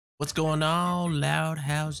What's going on, Loud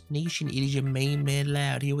House Nation? It is your main man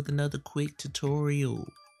Loud here with another quick tutorial.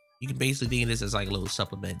 You can basically think of this as like a little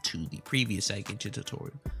supplement to the previous Psych Engine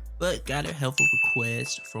tutorial, but got a helpful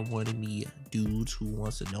request from one of me dudes who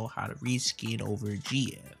wants to know how to reskin over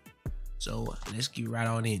GF. So let's get right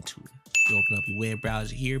on into it. You open up your web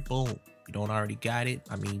browser here, boom. If you don't already got it,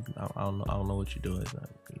 I mean, I don't know what you're doing.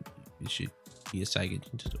 It should be a Psych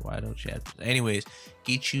Engine tutorial. Why don't you have to? Anyways,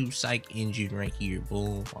 get you Psych Engine right here,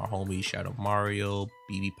 boom. Our homies, shout out Mario,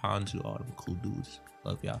 BB Ponzu, all them cool dudes.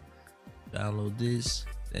 Love y'all. Download this.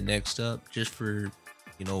 Then next up, just for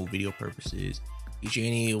video purposes, get you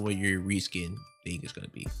any of what your reskin thing is gonna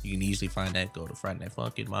be. You can easily find that. Go to Friday Night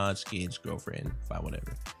Funkin', mod skins, girlfriend, find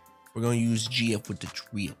whatever. We're gonna use GF with the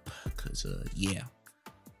drip, cause yeah.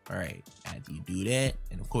 All right, after you do that,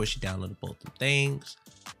 and of course you download both the things.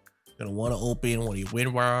 You're gonna want to open one of your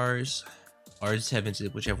WinRARs or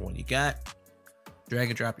 7-zip, whichever one you got. Drag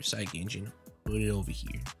and drop your Psych Engine, put it over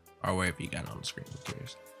here or wherever you got it on the screen. Who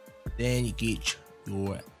cares? Then you get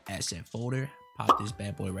your asset folder. Pop this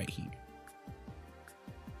bad boy right here.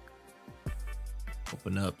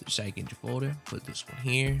 Open up the Psych Engine folder. Put this one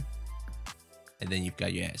here, and then you've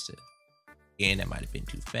got your asset. Again, that might have been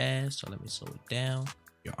too fast, so let me slow it down.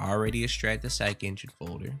 You're already extract the Psych Engine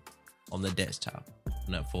folder on the desktop.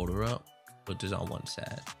 Open that folder up, put this on one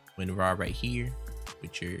side. WinRAR right here,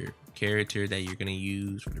 with your character that you're gonna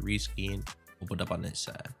use for the reskin, open it up on this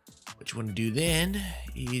side. What you want to do then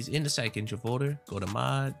is in the Psych Engine folder, go to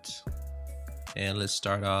mods, and let's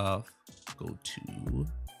start off. Go to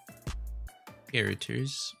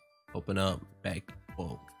characters, open up back.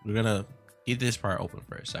 Well, we're gonna get this part open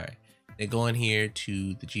first. Sorry. Then go in here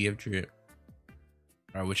to the GF drip,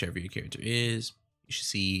 or whichever your character is. You should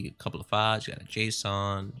see a couple of files. You got a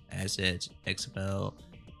JSON, assets, XML,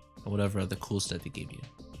 and whatever other cool stuff they give you.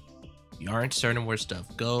 If you aren't certain where stuff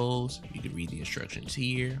goes, you can read the instructions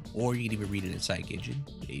here, or you can even read it in Psych Engine.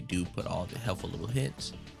 They do put all the helpful little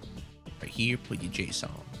hints. Right here, put your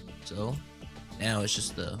JSON. So now it's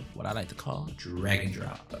just what I like to call drag and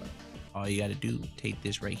drop. All you gotta do, take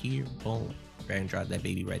this right here, boom, drag and drop that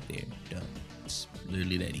baby right there. Done. It's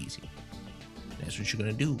literally that easy. That's what you're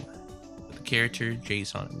gonna do. Put the character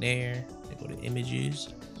JSON in there, then go to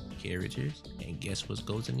images, characters, and guess what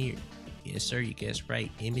goes in here? Yes sir, you guessed right,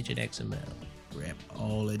 image and XML. Grab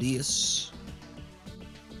all of this,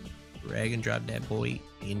 drag and drop that boy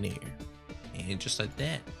in there, and just like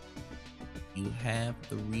that, you have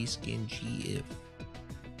the reskin GF.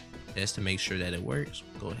 That's to make sure that it works.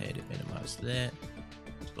 Go ahead and minimize that.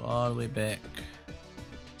 Let's go all the way back.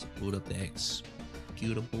 Let's boot up the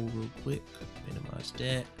executable real quick. Minimize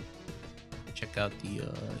that. Check out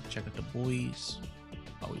the boys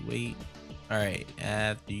while we wait. All right,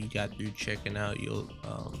 after you got through checking out your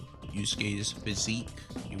use case physique,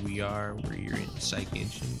 here we are where you're in Psych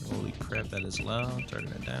Engine. Holy crap, that is loud. Turn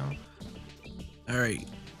that down. All right,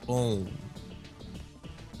 boom.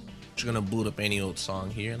 Just gonna boot up any old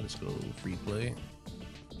song here. Let's go free play.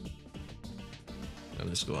 And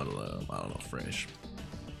let's go on I don't know, fresh.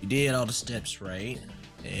 You did all the steps right,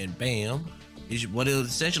 and bam. What it'll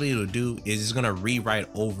essentially do is it's gonna rewrite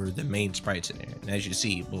over the main sprites in there. And as you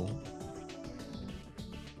see, boom.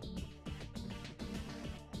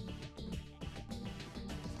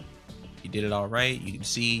 You did it all right. You can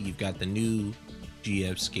see you've got the new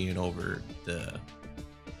GF skin over the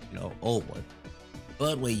old one.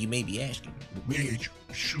 But wait, you may be asking, Reg,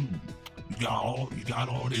 shoot, you got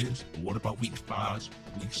all this, but what about week 5,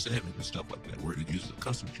 week 7 and stuff like that, where it uses a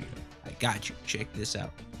custom GF? I got you. Check this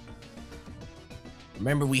out.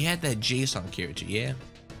 Remember, we had that JSON character, yeah?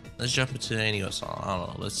 Let's jump into any other song. I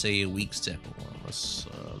don't know. Let's say a week 7 one. Let's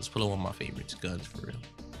put on one of my favorites, Guns for Real.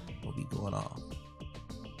 We'll be going off.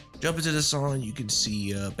 Jump into the song, you can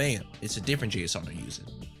see, bam, it's a different JSON they're using.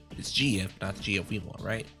 It's GF, not the GF we want,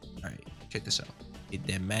 right? All right, check this out. Hit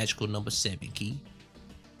that magical number 7 key.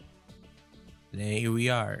 And then here we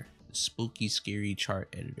are, the spooky, scary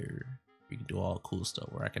chart editor. We can do all cool stuff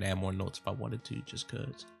where I can add more notes if I wanted to, just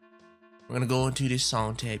cause. We're gonna go into this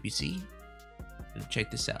song tab, you see? And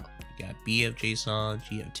check this out. You got BF JSON,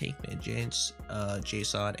 GF Takeman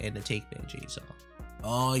JSON, and the Takeman JSON.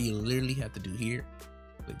 All you literally have to do here,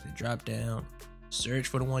 click the drop down, search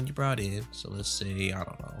for the one you brought in. So let's say, I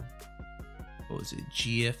don't know. What was it?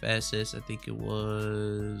 GF assets, I think it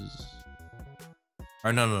was.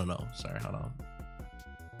 Or no. Sorry, hold on.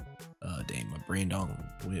 Dang, my brain don't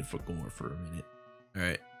went for gore for a minute. All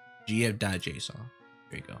right, GF.json.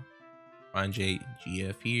 There you go. Find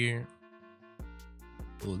GF here.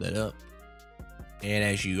 Pull that up. And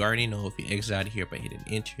as you already know, if you exit out of here by hitting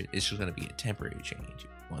enter, it's just gonna be a temporary change. If you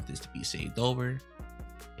want this to be saved over,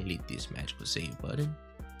 and hit this magical save button.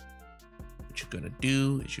 What you're gonna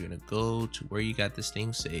do is you're gonna go to where you got this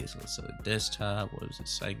thing saved. So let's select desktop. What is it?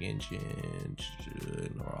 Psych Engine.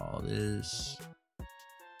 Ignore all this.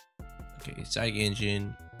 Okay, Psych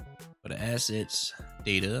Engine. For the assets,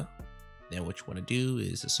 data. Then what you want to do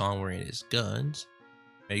is the song we're in is Guns.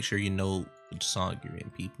 Make sure you know which song you're in,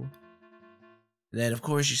 people. Then of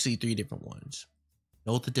course you see 3 different ones.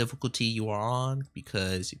 Note the difficulty you are on,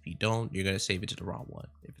 because if you don't, you're gonna save it to the wrong one.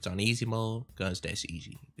 If it's on easy mode, Guns, that's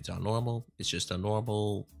easy. If it's on normal, it's just a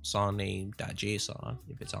normal song name .json.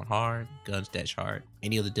 If it's on hard, Guns dash hard.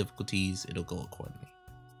 Any other difficulties, it'll go accordingly.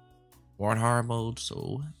 We're on hard mode,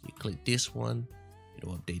 so you click this one.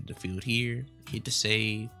 It'll update the field here. Hit the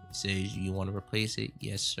save. It says you want to replace it.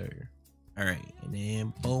 Yes, sir. All right, and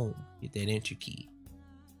then boom, hit that enter key.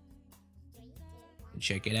 And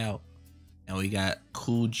check it out. Now we got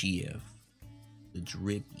Cool GF, the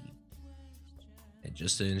drippy. And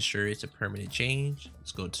just to ensure it's a permanent change,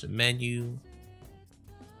 let's go to the menu.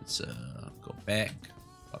 Let's go back,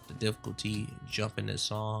 up the difficulty, jump in the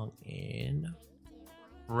song, and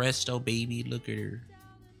presto, baby, look at her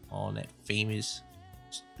on that famous,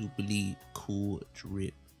 stupidly cool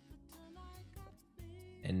drip.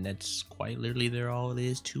 And that's quite literally all there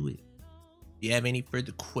is to it. If you have any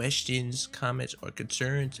further questions, comments, or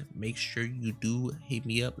concerns, make sure you do hit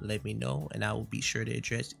me up, let me know, and I will be sure to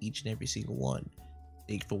address each and every single one.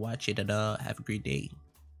 Thank you for watching, and have a great day.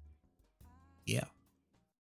 Yeah.